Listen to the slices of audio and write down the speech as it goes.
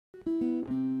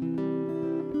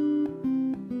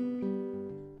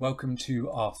Welcome to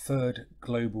our third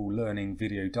Global Learning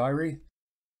video diary.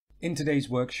 In today's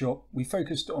workshop, we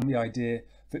focused on the idea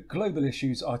that global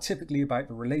issues are typically about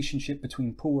the relationship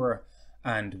between poorer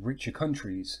and richer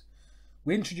countries.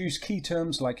 We introduced key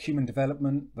terms like human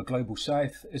development, the global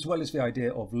south, as well as the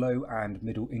idea of low and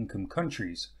middle income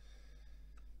countries.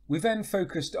 We then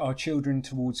focused our children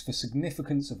towards the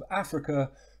significance of Africa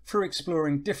through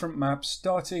exploring different maps,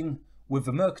 starting with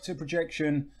the Mercator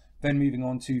projection, then moving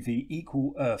on to the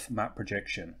Equal Earth map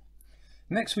projection.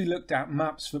 Next, we looked at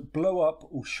maps that blow up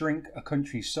or shrink a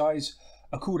country's size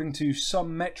according to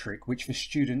some metric which the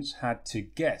students had to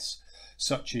guess,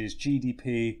 such as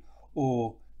GDP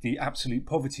or the absolute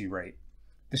poverty rate.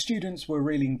 The students were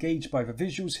really engaged by the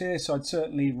visuals here, so I'd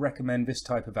certainly recommend this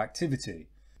type of activity.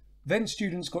 Then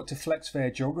students got to flex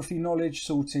their geography knowledge,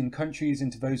 sorting countries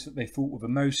into those that they thought were the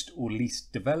most or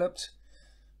least developed.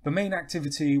 The main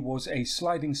activity was a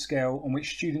sliding scale on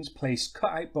which students placed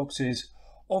cut-out boxes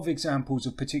of examples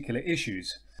of particular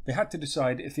issues. They had to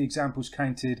decide if the examples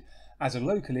counted as a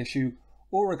local issue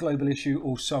or a global issue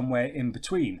or somewhere in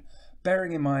between.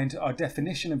 Bearing in mind our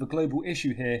definition of a global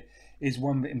issue here is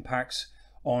one that impacts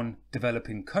on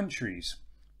developing countries.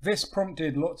 This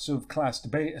prompted lots of class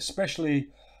debate, especially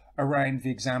around the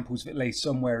examples that lay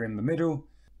somewhere in the middle.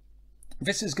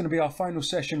 This is going to be our final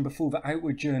session before the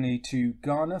outward journey to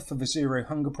Ghana for the Zero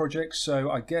Hunger Project,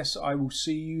 so I guess I will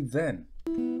see you then.